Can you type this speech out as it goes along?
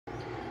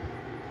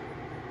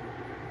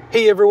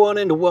Hey everyone,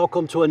 and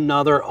welcome to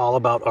another All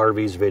About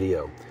RVs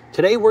video.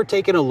 Today we're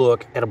taking a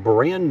look at a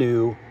brand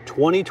new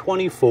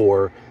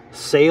 2024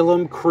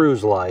 Salem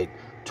Cruise Lite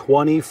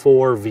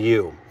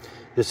 24VIEW.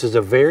 This is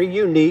a very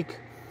unique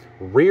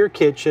rear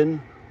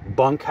kitchen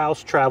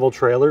bunkhouse travel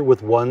trailer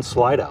with one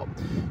slide out.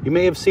 You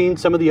may have seen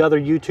some of the other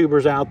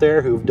YouTubers out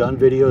there who've done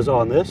videos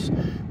on this.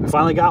 We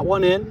finally got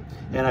one in,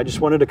 and I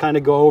just wanted to kind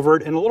of go over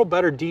it in a little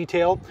better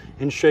detail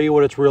and show you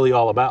what it's really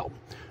all about.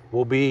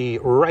 We'll be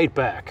right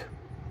back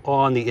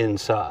on the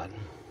inside.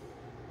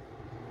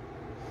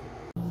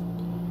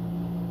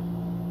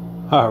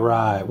 All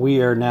right,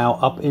 we are now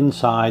up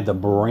inside the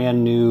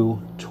brand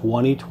new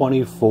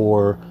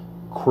 2024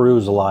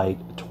 Cruise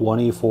Lite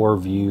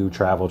 24VIEW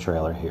travel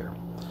trailer here.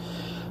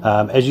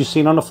 As you've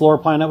seen on the floor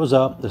plan that was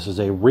up, this is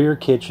a rear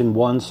kitchen,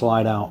 one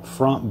slide out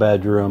front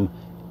bedroom,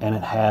 and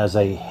it has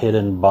a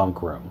hidden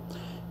bunk room.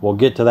 We'll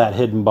get to that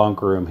hidden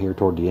bunk room here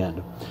toward the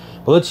end.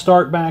 But let's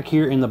start back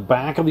here in the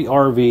back of the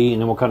RV, and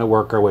then we'll kind of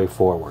work our way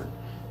forward.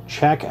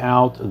 Check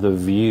out the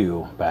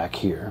view back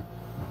here.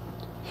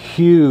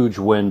 Huge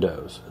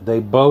windows.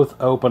 They both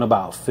open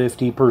about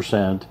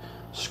 50%.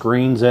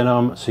 Screens in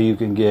them so you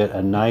can get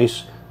a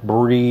nice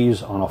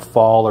breeze on a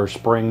fall or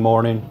spring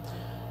morning.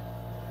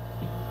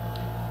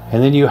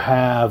 And then you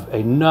have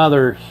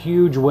another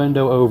huge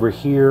window over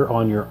here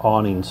on your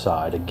awning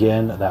side.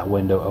 Again, that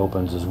window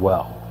opens as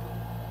well.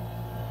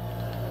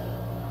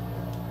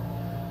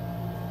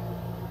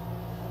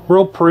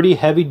 Real pretty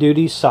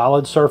heavy-duty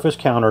solid surface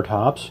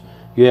countertops.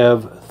 You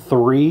have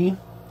 3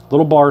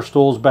 little bar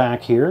stools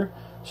back here,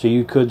 so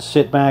you could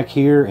sit back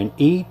here and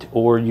eat,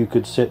 or you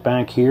could sit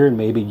back here and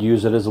maybe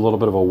use it as a little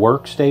bit of a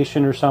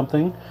workstation or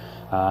something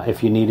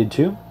if you needed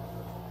to. You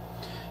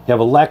have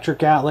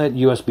electric outlet,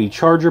 USB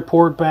charger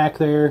port back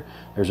there.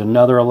 There's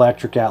another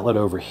electric outlet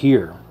over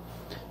here.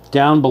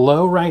 Down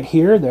below right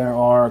here, there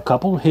are a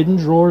couple hidden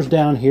drawers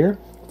down here,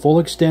 full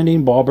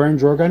extending ball bearing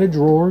drawer guided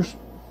drawers.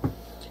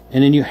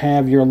 And then you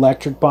have your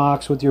electric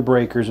box with your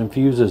breakers and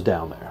fuses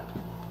down there.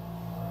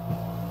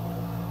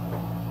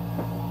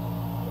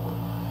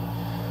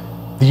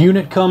 The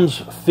unit comes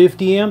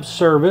 50 amp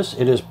service.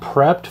 It is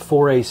prepped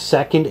for a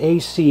second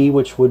AC,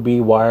 which would be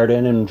wired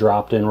in and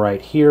dropped in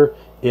right here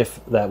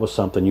if that was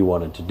something you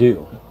wanted to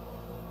do.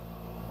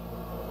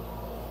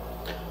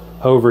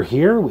 Over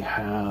here we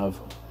have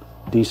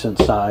decent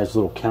sized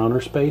little counter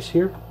space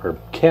here, or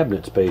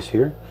cabinet space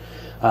here.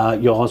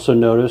 You'll also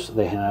notice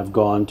they have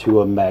gone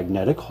to a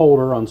magnetic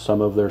holder on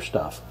some of their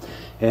stuff.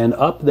 And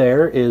up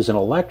there is an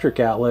electric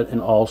outlet and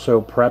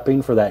also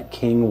prepping for that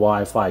King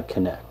Wi-Fi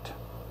Connect.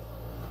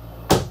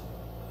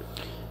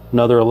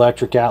 Another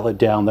electric outlet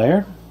down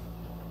there.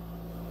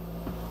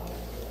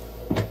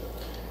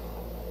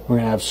 We're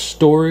going to have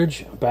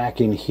storage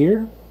back in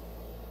here.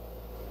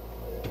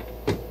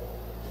 You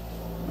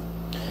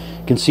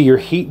can see your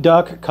heat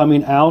duct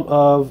coming out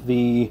of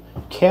the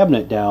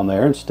cabinet down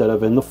there instead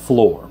of in the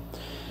floor.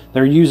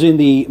 They're using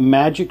the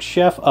Magic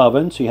Chef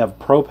oven, so you have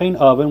a propane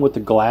oven with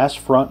the glass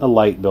front and a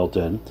light built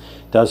in.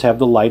 It does have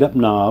the light up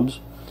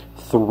knobs.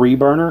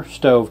 3-burner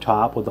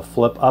stovetop with a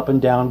flip up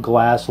and down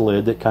glass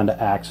lid that kind of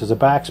acts as a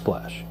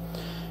backsplash.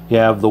 You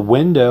have the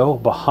window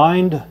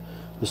behind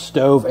the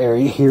stove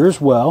area here as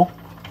well,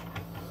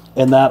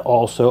 and that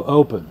also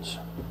opens.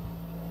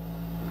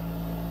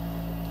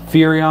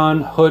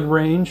 Furrion hood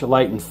range,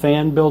 light and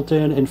fan built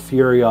in, and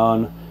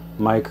Furrion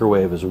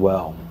microwave as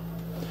well.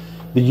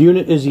 The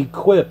unit is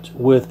equipped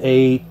with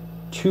a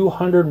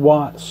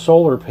 200-watt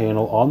solar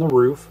panel on the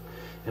roof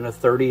and a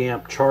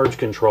 30-amp charge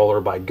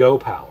controller by Go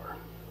Power.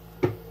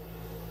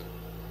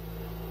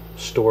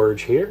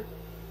 Storage here.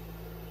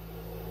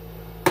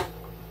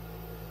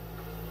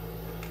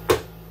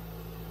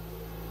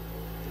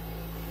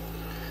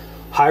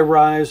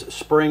 High-rise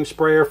spring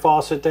sprayer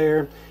faucet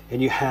there,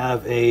 and you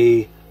have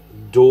a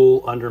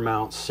dual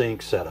undermount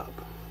sink setup.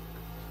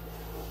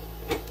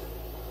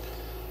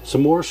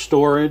 Some more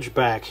storage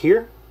back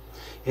here,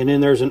 and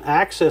then there's an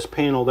access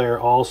panel there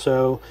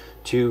also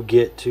to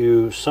get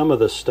to some of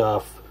the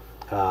stuff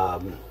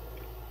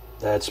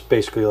that's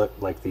basically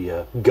like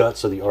the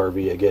guts of the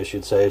RV, I guess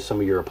you'd say,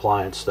 some of your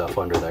appliance stuff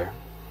under there.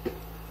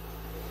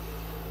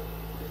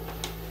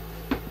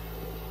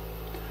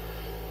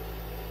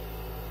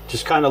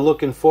 Just kind of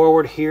looking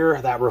forward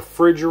here, that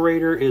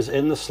refrigerator is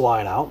in the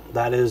slide out.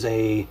 That is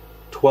a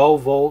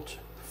 12-volt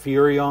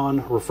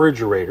Furrion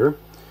refrigerator.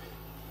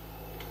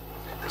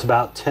 It's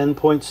about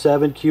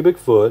 10.7 cubic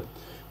foot,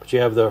 but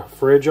you have the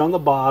fridge on the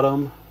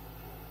bottom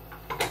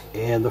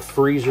and the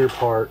freezer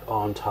part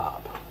on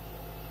top.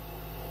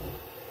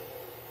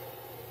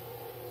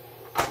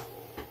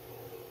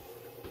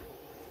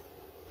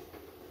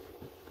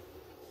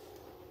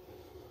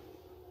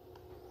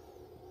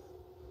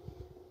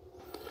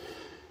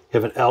 You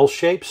have an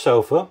L-shaped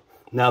sofa.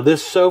 Now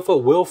this sofa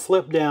will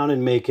flip down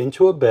and make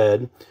into a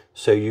bed,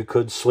 so you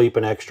could sleep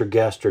an extra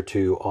guest or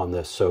two on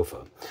this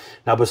sofa.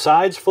 Now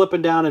besides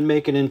flipping down and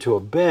making into a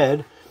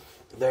bed,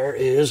 there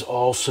is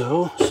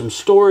also some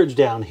storage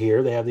down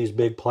here. They have these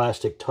big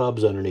plastic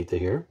tubs underneath of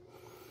here.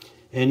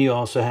 And you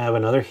also have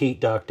another heat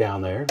duct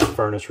down there,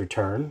 furnace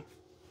return.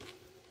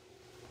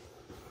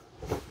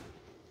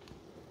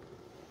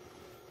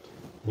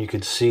 You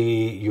can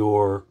see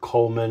your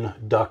Coleman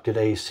ducted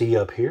AC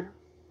up here.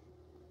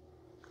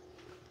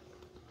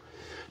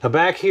 Now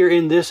back here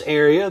in this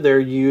area, they're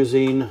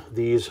using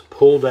these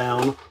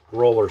pull-down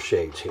roller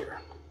shades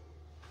here.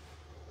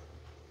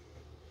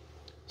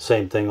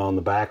 Same thing on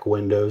the back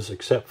windows,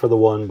 except for the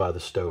one by the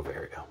stove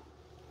area.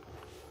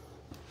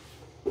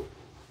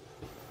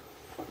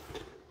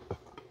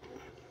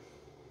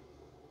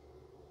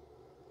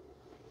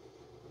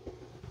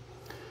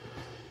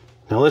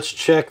 Now let's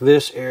check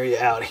this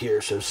area out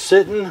here. So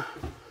sitting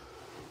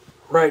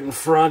right in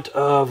front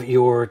of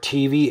your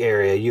TV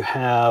area, you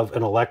have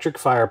an electric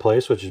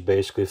fireplace, which is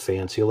basically a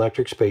fancy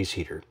electric space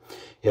heater.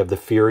 You have the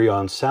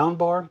Furrion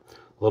soundbar,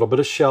 a little bit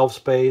of shelf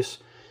space,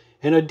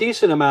 and a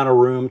decent amount of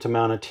room to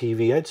mount a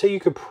TV. I'd say you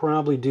could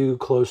probably do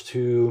close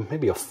to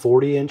maybe a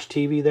 40-inch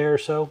TV there or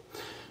so.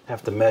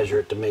 Have to measure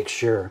it to make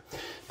sure.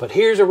 But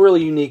here's a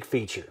really unique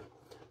feature.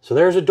 So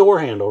there's a door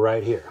handle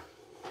right here.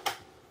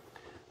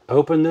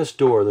 Open this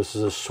door. This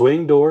is a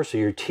swing door, so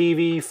your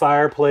TV,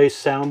 fireplace,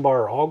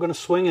 soundbar are all going to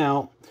swing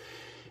out,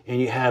 and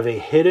you have a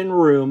hidden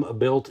room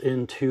built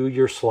into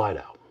your slide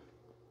out.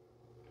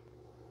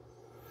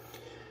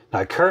 Now,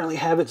 I currently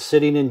have it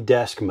sitting in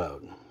desk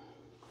mode.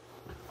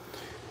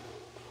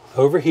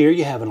 Over here,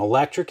 you have an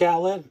electric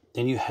outlet,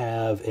 and you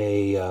have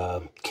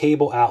a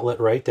cable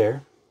outlet right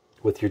there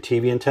with your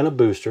TV antenna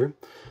booster.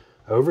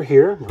 Over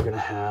here, we're going to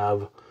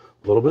have a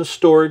little bit of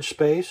storage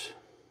space.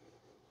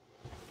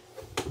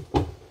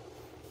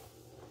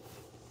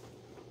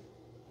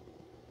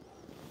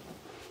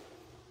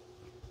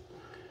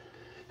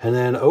 And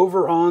then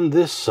over on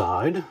this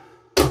side,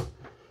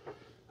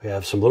 we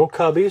have some little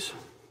cubbies.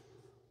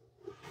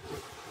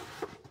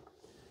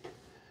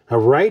 Now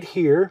right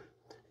here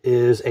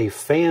is a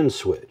fan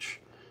switch.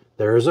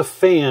 There is a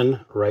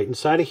fan right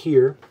inside of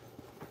here.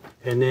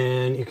 And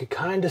then you can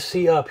kind of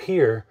see up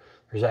here,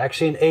 there's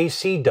actually an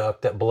AC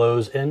duct that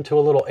blows into a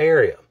little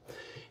area.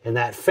 And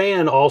that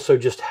fan also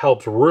just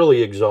helps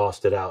really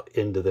exhaust it out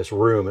into this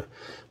room.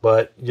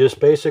 But just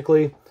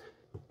basically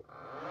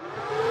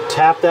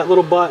tap that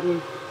little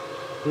button,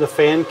 and the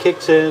fan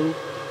kicks in.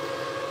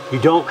 You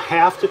don't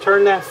have to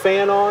turn that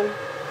fan on.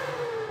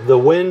 The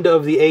wind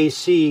of the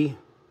AC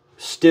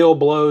still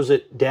blows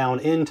it down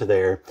into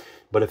there.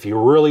 But if you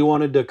really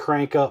wanted to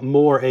crank up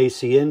more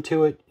AC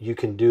into it, you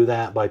can do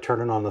that by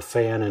turning on the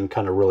fan and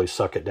kind of really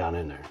suck it down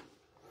in there.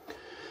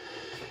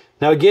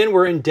 Now again,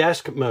 we're in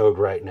desk mode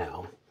right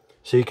now.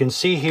 So you can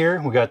see here,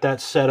 we got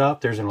that set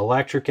up. There's an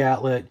electric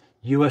outlet,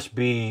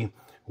 USB,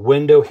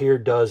 window here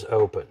does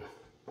open.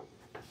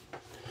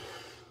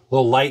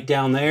 Little light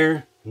down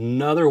there,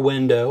 another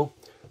window.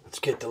 Let's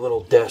get the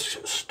little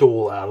desk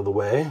stool out of the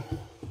way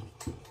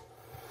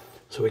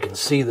so we can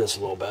see this a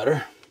little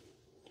better.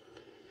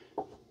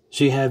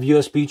 So you have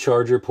USB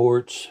charger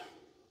ports.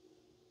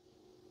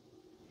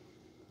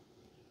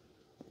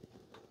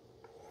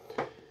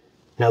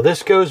 Now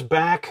this goes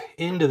back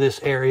into this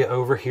area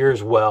over here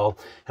as well.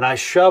 And I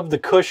shoved the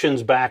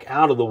cushions back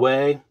out of the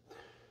way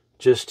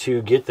just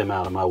to get them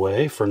out of my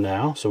way for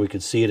now so we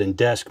can see it in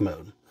desk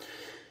mode.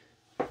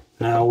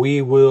 Now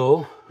we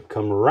will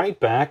come right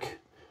back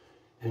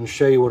and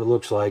show you what it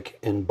looks like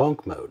in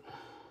bunk mode.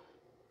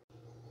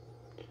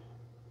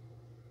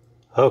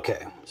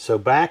 Okay, so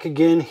back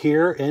again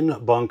here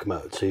in bunk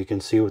mode so you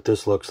can see what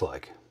this looks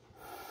like.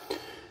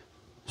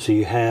 So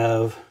you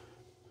have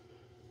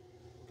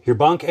your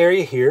bunk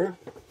area here,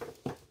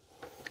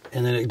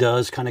 and then it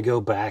does kind of go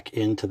back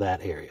into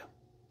that area.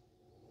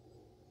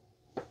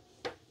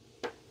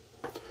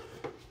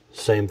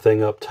 Same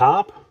thing up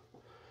top.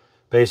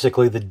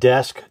 Basically, the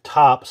desk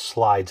top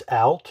slides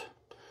out,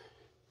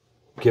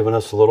 giving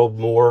us a little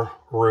more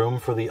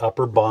room for the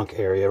upper bunk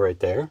area right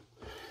there.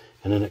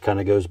 And then it kind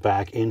of goes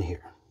back in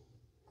here.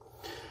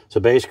 So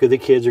basically, the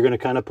kids are going to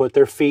kind of put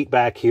their feet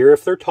back here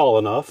if they're tall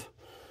enough.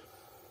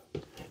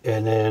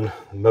 And then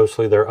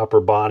mostly their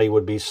upper body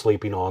would be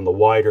sleeping on the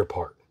wider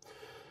part.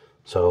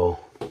 So,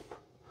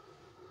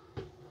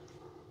 a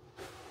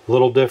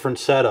little different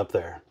setup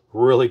there.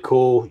 Really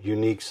cool,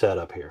 unique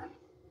setup here.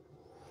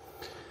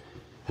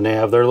 And they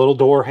have their little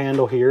door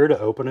handle here to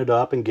open it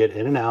up and get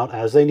in and out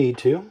as they need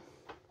to.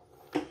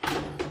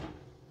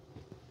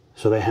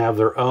 So they have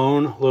their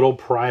own little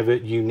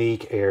private,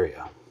 unique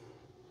area.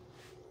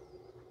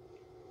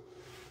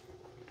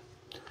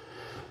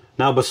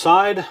 Now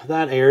beside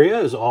that area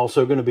is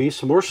also going to be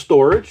some more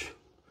storage.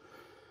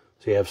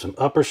 So you have some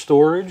upper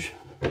storage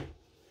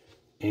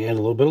and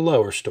a little bit of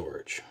lower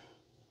storage.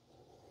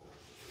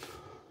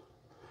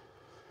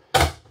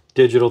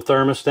 Digital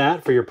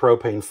thermostat for your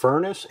propane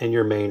furnace and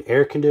your main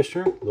air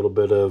conditioner. A little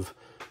bit of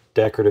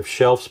decorative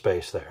shelf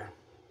space there.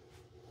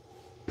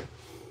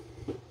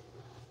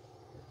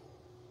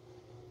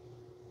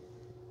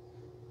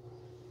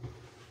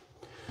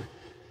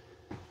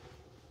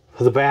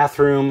 The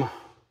bathroom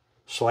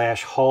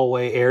slash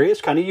hallway area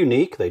is kind of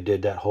unique. They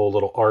did that whole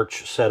little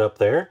arch setup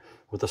there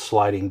with a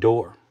sliding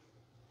door.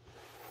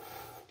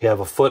 You have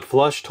a foot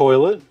flush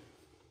toilet,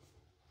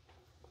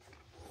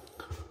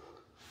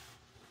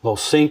 little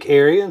sink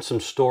area and some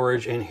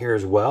storage in here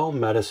as well,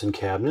 medicine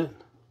cabinet,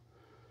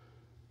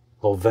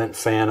 little vent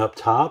fan up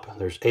top.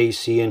 There's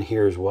AC in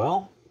here as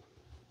well.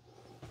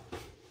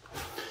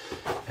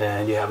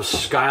 And you have a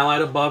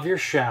skylight above your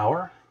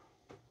shower.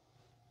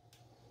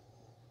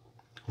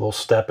 Little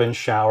step-in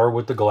shower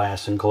with the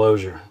glass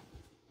enclosure.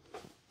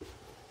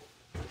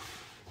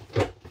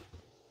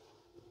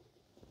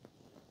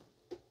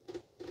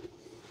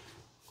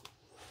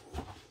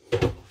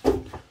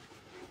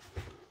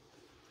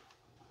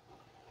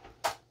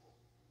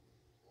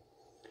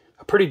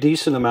 A pretty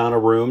decent amount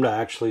of room to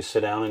actually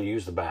sit down and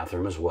use the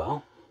bathroom as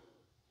well.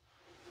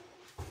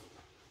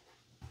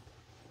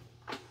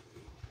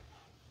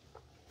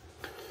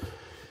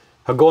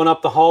 Going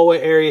up the hallway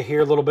area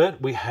here a little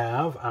bit, we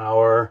have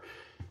our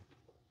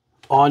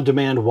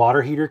on-demand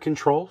water heater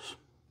controls.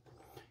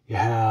 You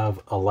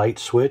have a light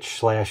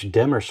switch /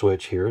 dimmer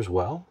switch here as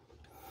well.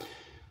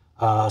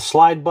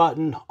 Slide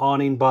button,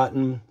 awning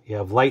button. You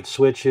have light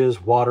switches,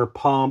 water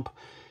pump,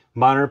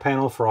 monitor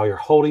panel for all your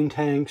holding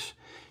tanks.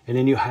 And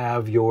then you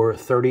have your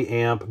 30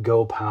 amp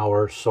Go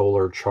Power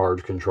solar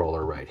charge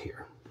controller right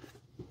here.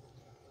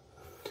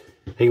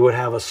 And you would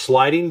have a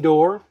sliding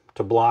door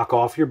to block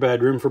off your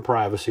bedroom for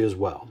privacy as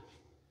well.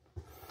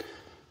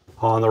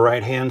 On the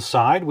right hand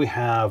side, we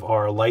have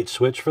our light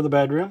switch for the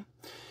bedroom.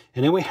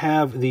 And then we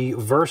have the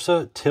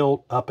Versa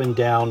tilt up and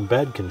down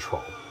bed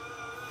control.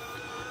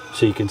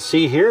 So you can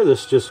see here,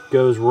 this just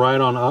goes right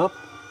on up.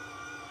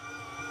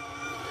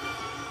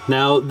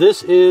 Now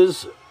this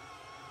is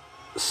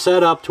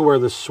set up to where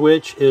the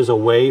switch is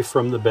away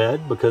from the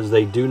bed because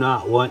they do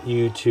not want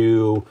you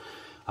to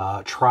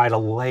try to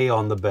lay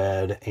on the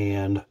bed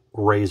and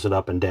raise it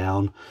up and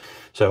down.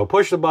 So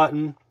push the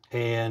button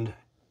and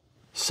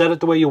set it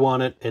the way you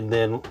want it and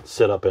then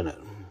sit up in it.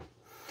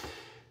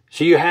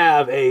 So you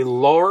have a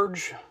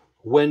large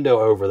window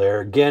over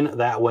there. Again,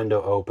 that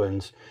window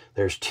opens.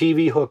 There's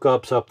TV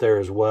hookups up there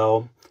as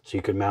well, so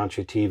you can mount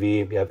your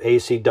TV. You have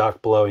AC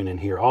duct blowing in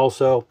here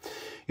also.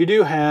 You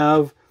do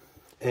have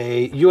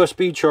a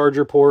USB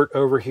charger port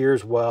over here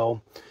as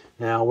well.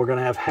 Now we're going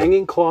to have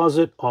hanging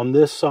closet on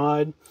this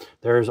side.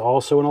 There's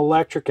also an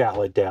electric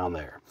outlet down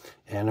there.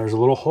 And there's a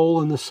little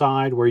hole in the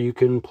side where you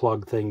can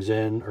plug things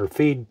in or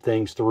feed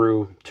things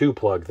through to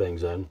plug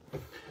things in.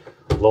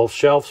 A little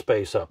shelf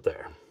space up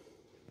there.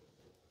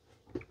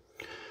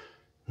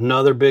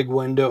 Another big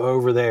window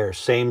over there.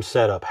 Same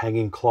setup.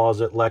 Hanging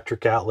closet,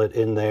 electric outlet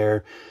in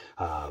there.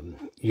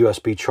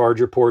 USB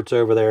charger ports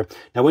over there.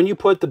 Now when you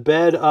put the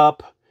bed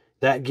up,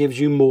 that gives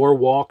you more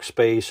walk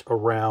space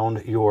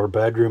around your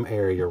bedroom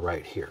area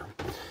right here.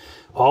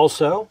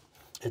 Also,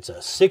 it's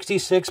a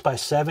 66 by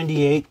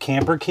 78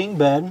 Camper King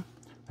bed.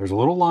 There's a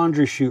little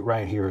laundry chute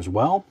right here as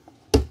well.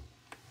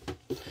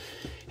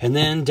 And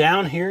then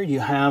down here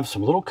you have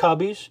some little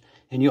cubbies,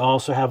 and you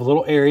also have a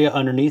little area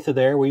underneath of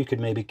there where you could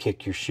maybe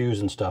kick your shoes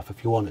and stuff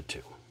if you wanted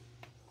to.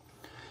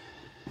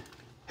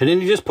 And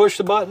then you just push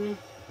the button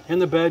and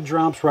the bed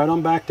drops right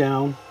on back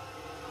down.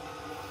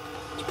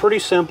 It's pretty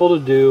simple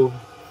to do.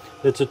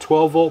 It's a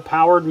 12-volt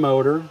powered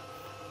motor.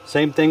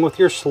 Same thing with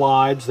your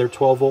slides. They're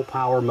 12-volt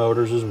power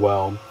motors as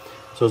well.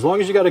 So as long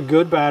as you got a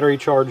good battery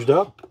charged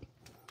up,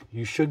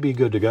 you should be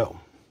good to go.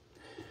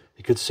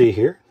 You could see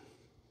here.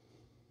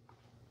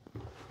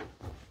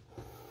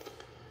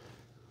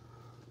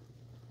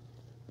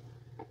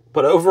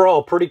 But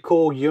overall, pretty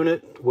cool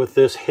unit with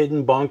this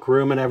hidden bunk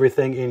room and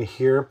everything in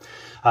here.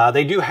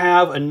 They do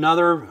have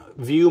another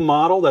View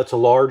model that's a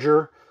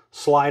larger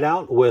slide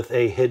out with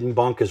a hidden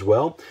bunk as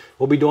well.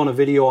 We'll be doing a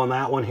video on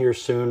that one here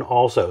soon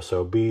also,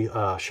 so be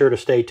sure to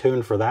stay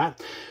tuned for that.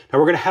 Now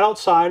we're going to head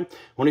outside. I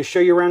want to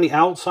show you around the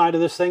outside of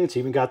this thing. It's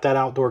even got that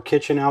outdoor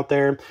kitchen out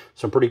there.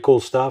 Some pretty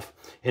cool stuff.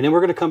 And then we're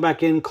going to come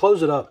back in,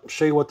 close it up,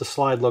 show you what the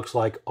slide looks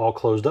like all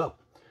closed up.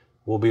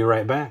 We'll be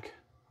right back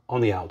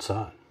on the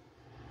outside.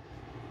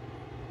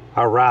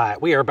 All right,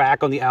 we are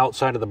back on the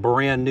outside of the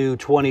brand new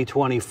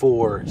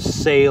 2024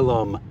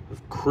 Salem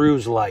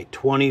Cruise Lite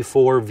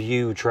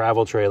 24VIEW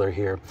travel trailer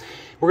here.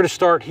 We're going to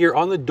start here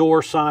on the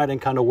door side and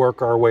kind of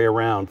work our way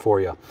around for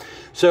you.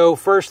 So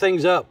first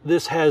things up,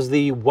 this has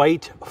the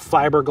white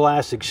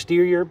fiberglass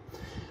exterior,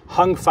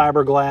 hung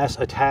fiberglass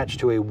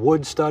attached to a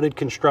wood-studded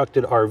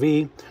constructed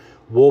RV,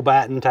 wool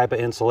batten type of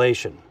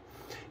insulation.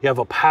 You have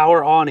a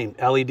power awning,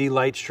 LED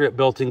light strip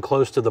built in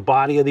close to the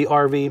body of the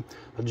RV,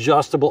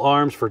 adjustable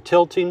arms for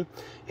tilting,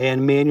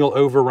 and manual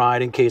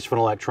override in case of an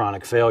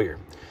electronic failure.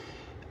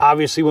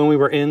 Obviously, when we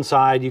were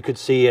inside, you could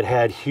see it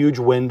had huge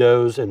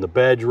windows in the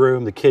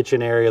bedroom, the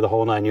kitchen area, the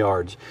whole 9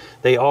 yards.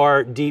 They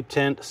are deep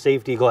tint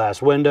safety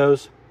glass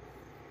windows.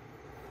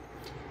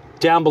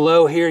 Down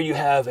below here, you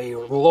have a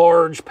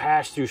large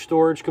pass-through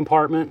storage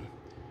compartment.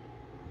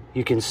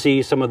 You can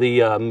see some of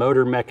the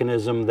motor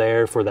mechanism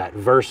there for that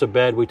Versa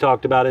bed we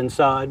talked about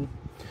inside.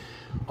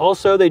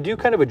 Also, they do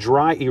kind of a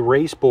dry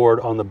erase board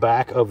on the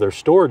back of their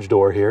storage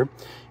door here,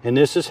 and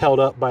this is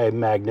held up by a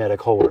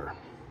magnetic holder.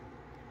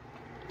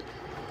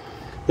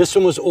 This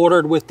one was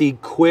ordered with the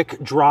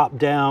quick drop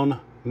down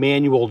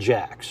manual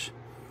jacks.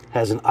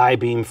 Has an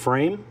I-beam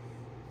frame.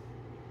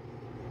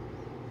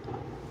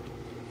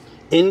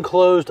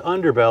 Enclosed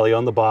underbelly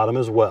on the bottom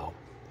as well.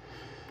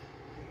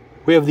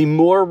 We have the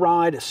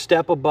MORride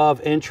step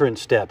above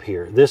entrance step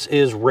here. This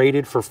is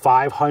rated for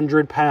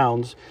 500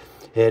 pounds.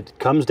 It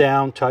comes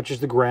down, touches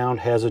the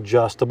ground, has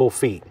adjustable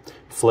feet.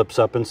 Flips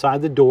up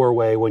inside the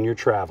doorway when you're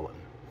traveling.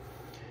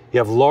 You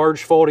have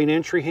large folding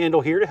entry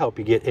handle here to help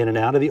you get in and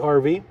out of the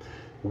RV.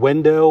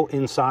 Window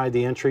inside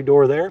the entry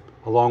door there,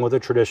 along with a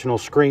traditional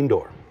screen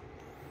door.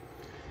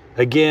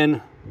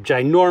 Again,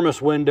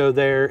 ginormous window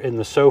there in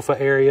the sofa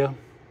area.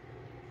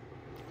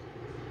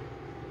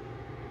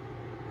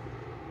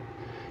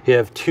 You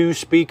have 2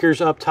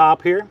 speakers up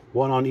top here,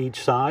 one on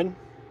each side.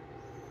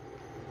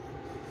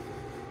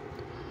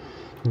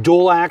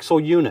 Dual axle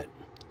unit,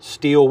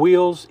 steel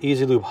wheels,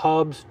 easy loop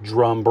hubs,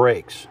 drum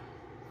brakes.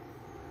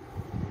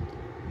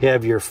 You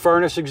have your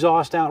furnace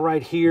exhaust out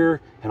right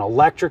here, an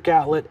electric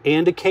outlet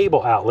and a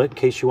cable outlet in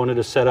case you wanted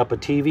to set up a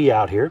TV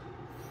out here.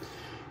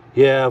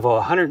 You have a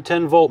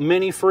 110 volt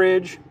mini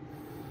fridge.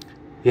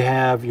 You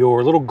have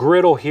your little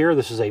griddle here.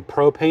 This is a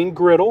propane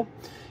griddle.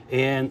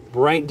 And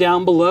right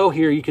down below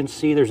here, you can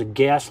see there's a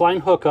gas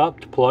line hookup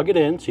to plug it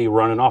in, so you're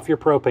running off your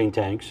propane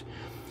tanks.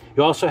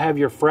 You also have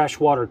your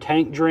freshwater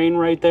tank drain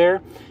right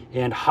there,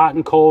 and hot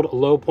and cold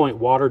low point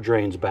water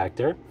drains back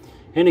there.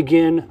 And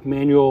again,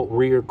 manual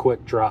rear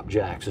quick drop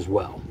jacks as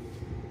well.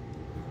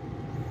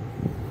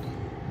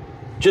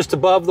 Just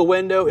above the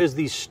window is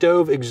the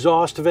stove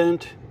exhaust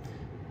vent,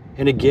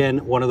 and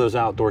again, one of those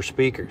outdoor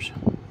speakers.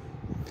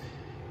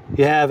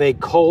 You have a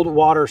cold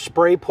water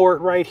spray port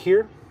right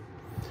here,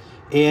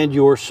 and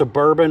your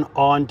Suburban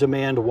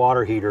on-demand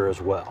water heater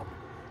as well.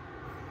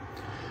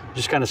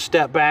 Just kind of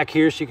step back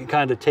here so you can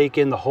kind of take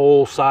in the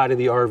whole side of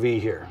the RV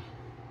here.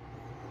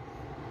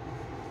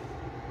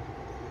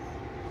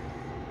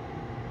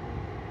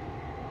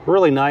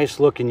 Really nice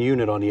looking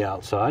unit on the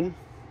outside. You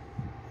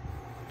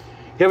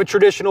have a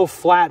traditional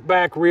flat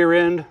back rear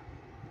end,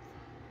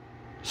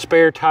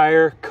 spare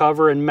tire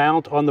cover and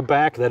mount on the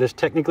back. That is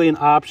technically an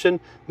option.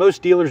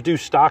 Most dealers do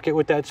stock it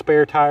with that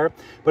spare tire,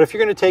 but if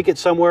you're going to take it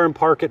somewhere and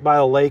park it by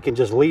a lake and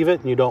just leave it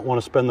and you don't want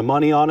to spend the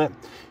money on it,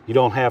 you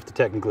don't have to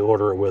technically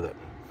order it with it.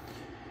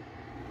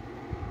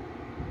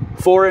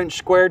 4-inch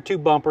square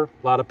tube bumper.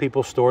 A lot of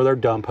people store their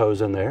dump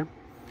hose in there.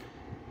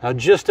 Now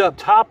just up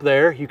top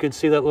there, you can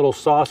see that little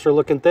saucer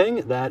looking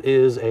thing. That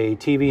is a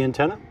TV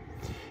antenna.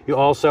 You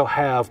also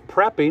have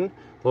prepping,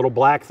 little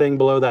black thing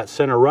below that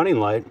center running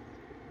light,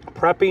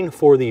 prepping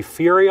for the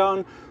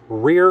Furrion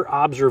rear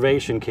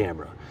observation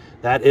camera.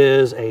 That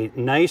is a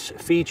nice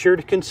feature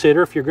to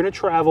consider if you're going to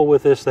travel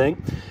with this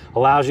thing.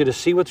 Allows you to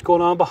see what's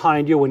going on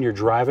behind you when you're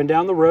driving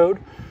down the road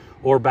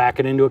or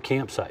backing into a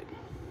campsite.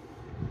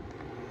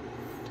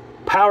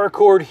 Power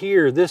cord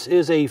here. This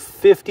is a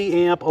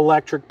 50 amp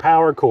electric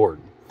power cord.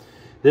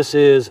 This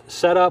is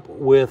set up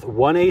with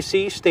one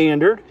AC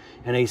standard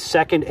and a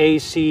second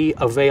AC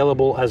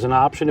available as an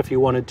option if you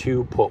wanted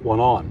to put one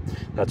on.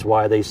 That's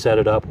why they set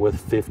it up with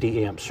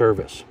 50 amp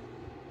service.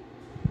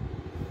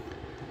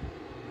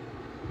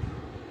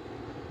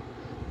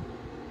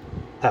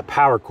 That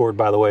power cord,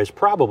 by the way, is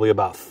probably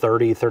about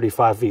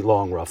 35 feet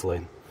long,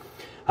 roughly.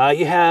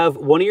 You have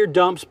one of your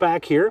dumps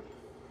back here.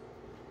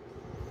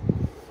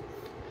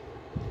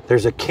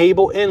 There's a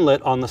cable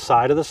inlet on the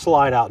side of the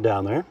slide out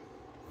down there.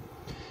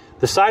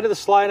 The side of the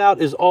slide out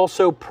is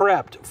also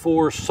prepped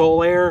for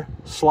Solaire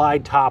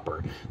slide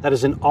topper. That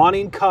is an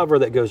awning cover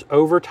that goes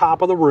over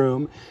top of the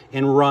room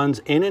and runs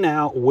in and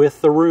out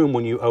with the room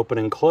when you open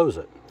and close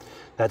it.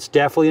 That's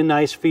definitely a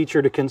nice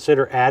feature to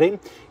consider adding.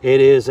 It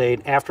is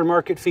an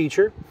aftermarket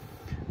feature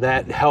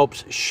that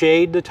helps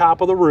shade the top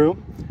of the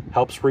room,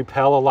 helps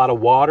repel a lot of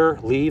water,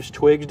 leaves,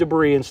 twigs,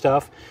 debris and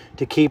stuff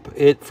to keep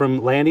it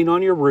from landing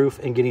on your roof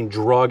and getting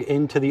drug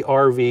into the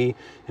RV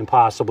and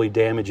possibly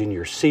damaging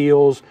your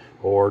seals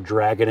or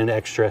dragging in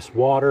excess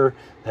water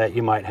that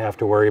you might have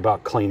to worry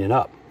about cleaning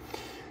up.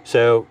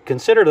 So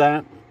consider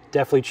that.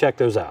 Definitely check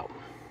those out.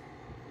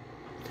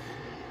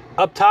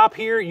 Up top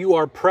here, you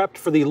are prepped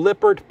for the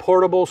Lippert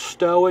portable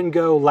stow and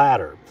go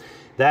ladder.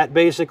 That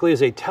basically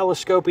is a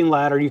telescoping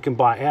ladder you can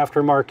buy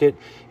aftermarket,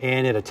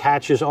 and it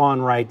attaches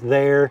on right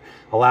there,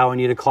 allowing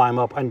you to climb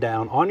up and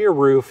down on your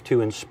roof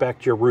to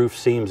inspect your roof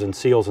seams and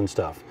seals and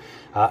stuff.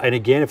 And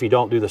again, if you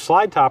don't do the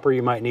slide topper,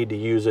 you might need to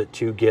use it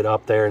to get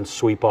up there and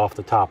sweep off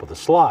the top of the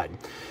slide.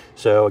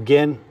 So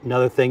again,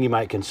 another thing you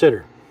might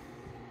consider.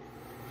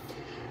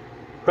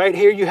 Right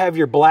here you have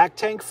your black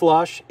tank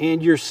flush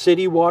and your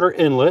city water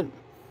inlet,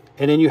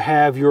 and then you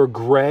have your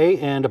gray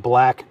and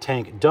black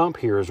tank dump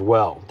here as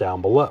well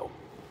down below.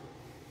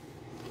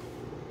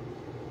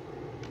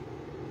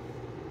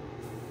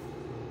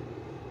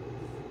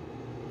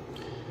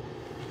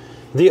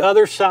 The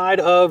other side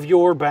of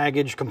your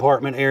baggage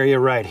compartment area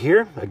right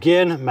here,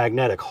 again,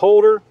 magnetic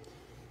holder.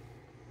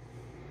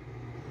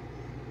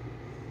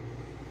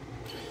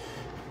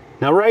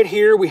 Now right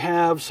here we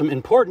have some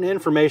important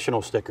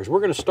informational stickers.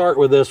 We're going to start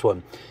with this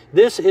one.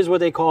 This is what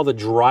they call the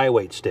dry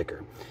weight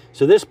sticker.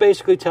 So this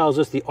basically tells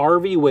us the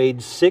RV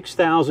weighed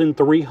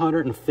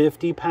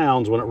 6,350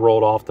 pounds when it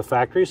rolled off the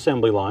factory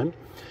assembly line,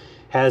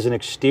 has an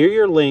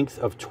exterior length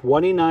of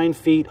 29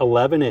 feet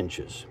 11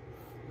 inches.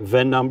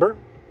 VIN number.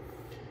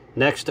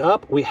 Next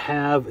up we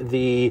have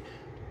the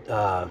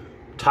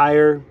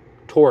tire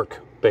torque,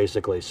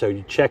 basically. So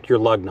you check your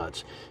lug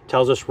nuts.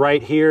 Tells us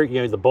right here,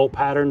 you know, the bolt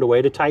pattern, the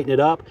way to tighten it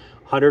up,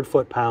 100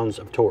 foot-pounds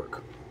of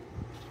torque.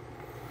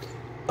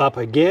 Up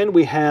again,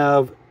 we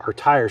have our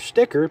tire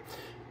sticker,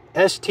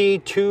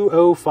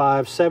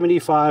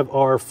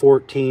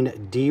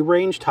 ST205-75R14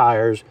 D-range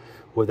tires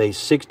with a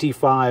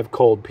 65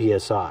 cold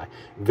PSI.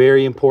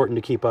 Very important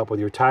to keep up with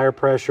your tire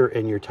pressure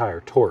and your tire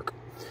torque.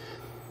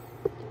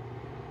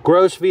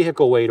 Gross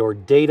vehicle weight or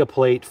data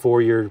plate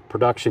for your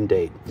production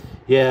date.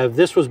 Yeah,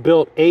 this was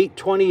built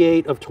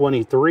 8/28 of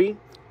 23,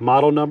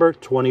 model number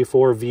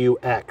 24VIEW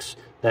X.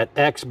 That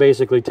X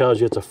basically tells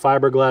you it's a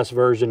fiberglass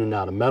version and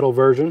not a metal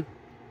version.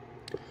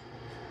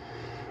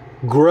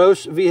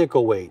 Gross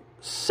vehicle weight,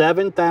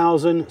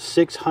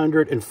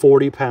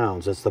 7,640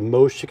 pounds. That's the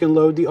most you can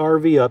load the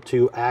RV up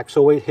to.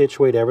 Axle weight, hitch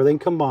weight, everything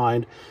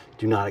combined.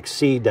 Do not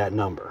exceed that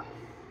number.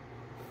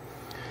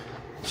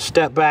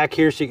 Step back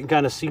here so you can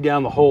kind of see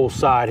down the whole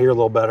side here a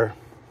little better.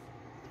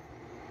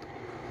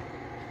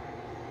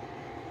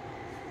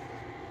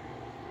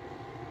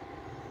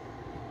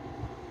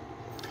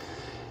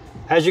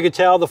 As you can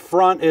tell, the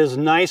front is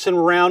nice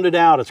and rounded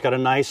out. It's got a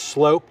nice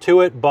slope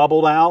to it,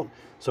 bubbled out,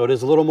 so it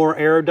is a little more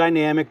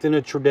aerodynamic than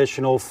a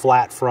traditional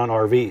flat front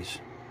RVs.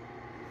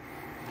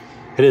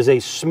 It is a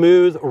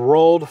smooth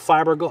rolled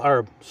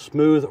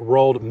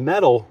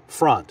metal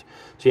front.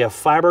 So you have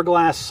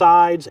fiberglass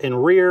sides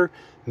and rear,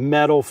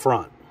 metal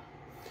front.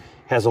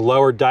 Has a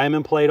lower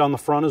diamond plate on the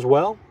front as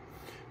well.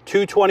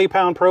 Two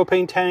 20-pound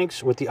propane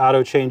tanks with the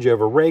auto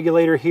changeover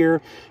regulator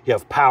here. You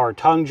have power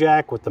tongue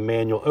jack with the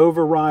manual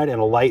override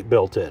and a light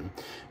built in.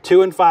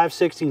 2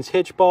 5/16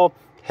 hitch ball,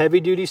 heavy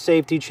duty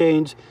safety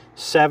chains,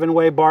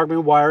 7-way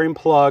Bargman wiring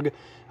plug.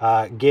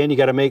 Again, you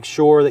got to make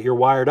sure that you're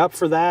wired up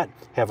for that.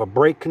 Have a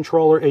brake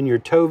controller in your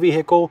tow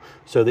vehicle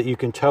so that you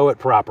can tow it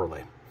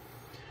properly.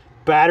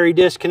 Battery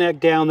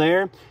disconnect down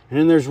there, and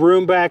then there's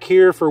room back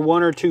here for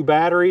 1 or 2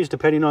 batteries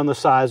depending on the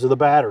size of the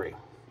battery.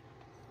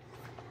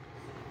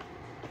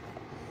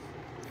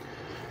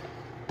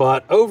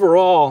 But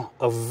overall,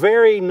 a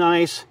very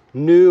nice,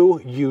 new,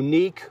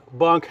 unique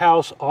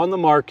bunkhouse on the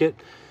market.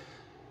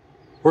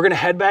 We're going to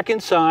head back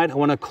inside. I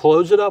want to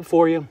close it up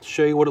for you,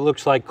 show you what it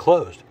looks like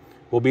closed.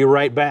 We'll be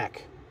right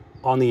back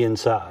on the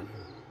inside.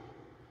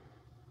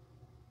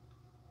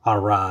 All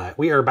right,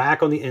 we are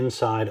back on the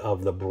inside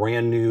of the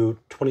brand new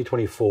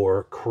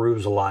 2024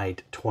 Cruise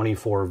Lite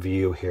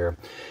 24VIEW here.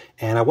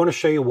 And I want to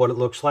show you what it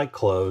looks like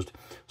closed.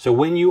 So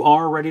when you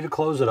are ready to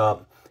close it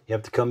up, you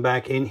have to come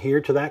back in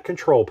here to that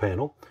control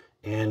panel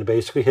and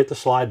basically hit the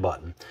slide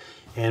button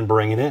and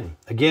bring it in.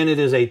 Again, it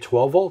is a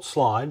 12-volt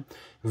slide.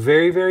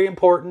 Very, very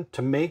important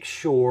to make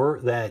sure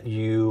that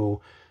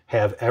you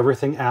have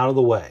everything out of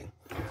the way.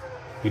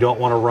 You don't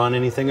want to run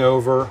anything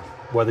over,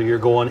 whether you're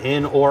going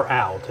in or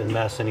out, and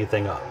mess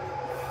anything up.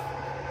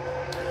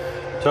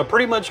 So it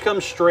pretty much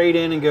comes straight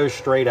in and goes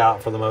straight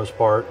out for the most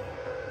part.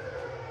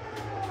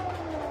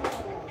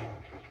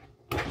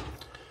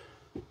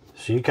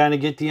 So you kind of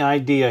get the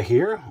idea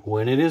here.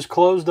 When it is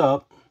closed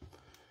up,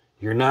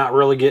 you're not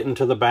really getting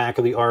to the back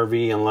of the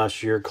RV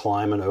unless you're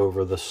climbing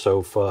over the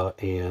sofa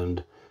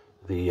and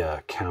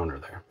the counter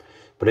there.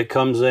 But it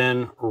comes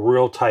in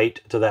real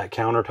tight to that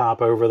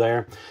countertop over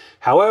there.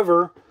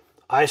 However,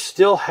 I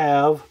still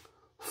have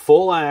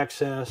full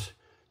access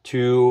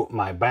to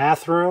my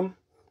bathroom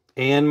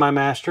and my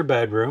master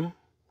bedroom.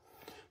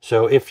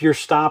 So if you're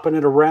stopping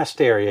at a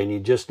rest area and you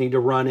just need to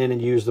run in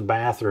and use the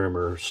bathroom,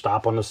 or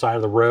stop on the side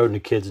of the road and the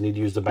kids need to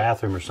use the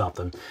bathroom or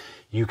something,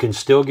 you can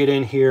still get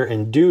in here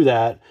and do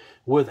that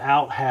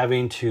without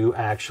having to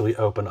actually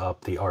open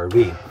up the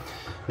RV.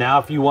 Now,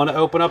 if you want to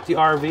open up the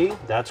RV,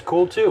 that's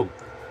cool too.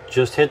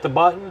 Just hit the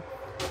button.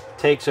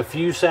 Takes a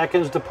few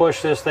seconds to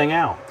push this thing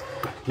out.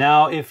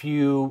 Now, if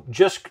you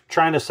just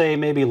trying to say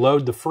maybe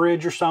load the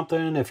fridge or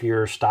something, if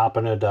you're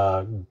stopping at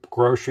a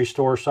grocery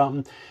store or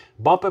something,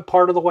 bump it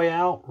part of the way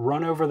out,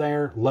 run over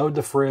there, load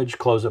the fridge,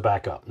 close it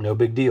back up. No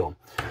big deal.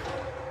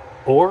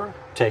 Or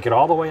take it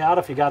all the way out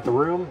if you got the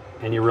room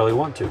and you really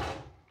want to.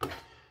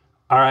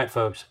 All right,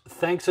 folks,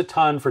 thanks a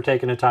ton for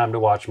taking the time to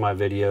watch my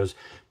videos.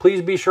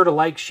 Please be sure to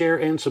like, share,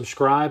 and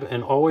subscribe.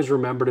 And always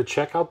remember to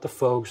check out the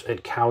folks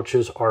at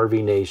Couch's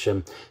RV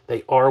Nation.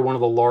 They are one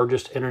of the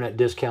largest internet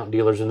discount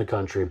dealers in the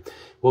country.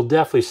 Will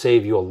definitely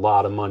save you a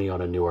lot of money on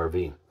a new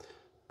RV.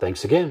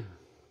 Thanks again.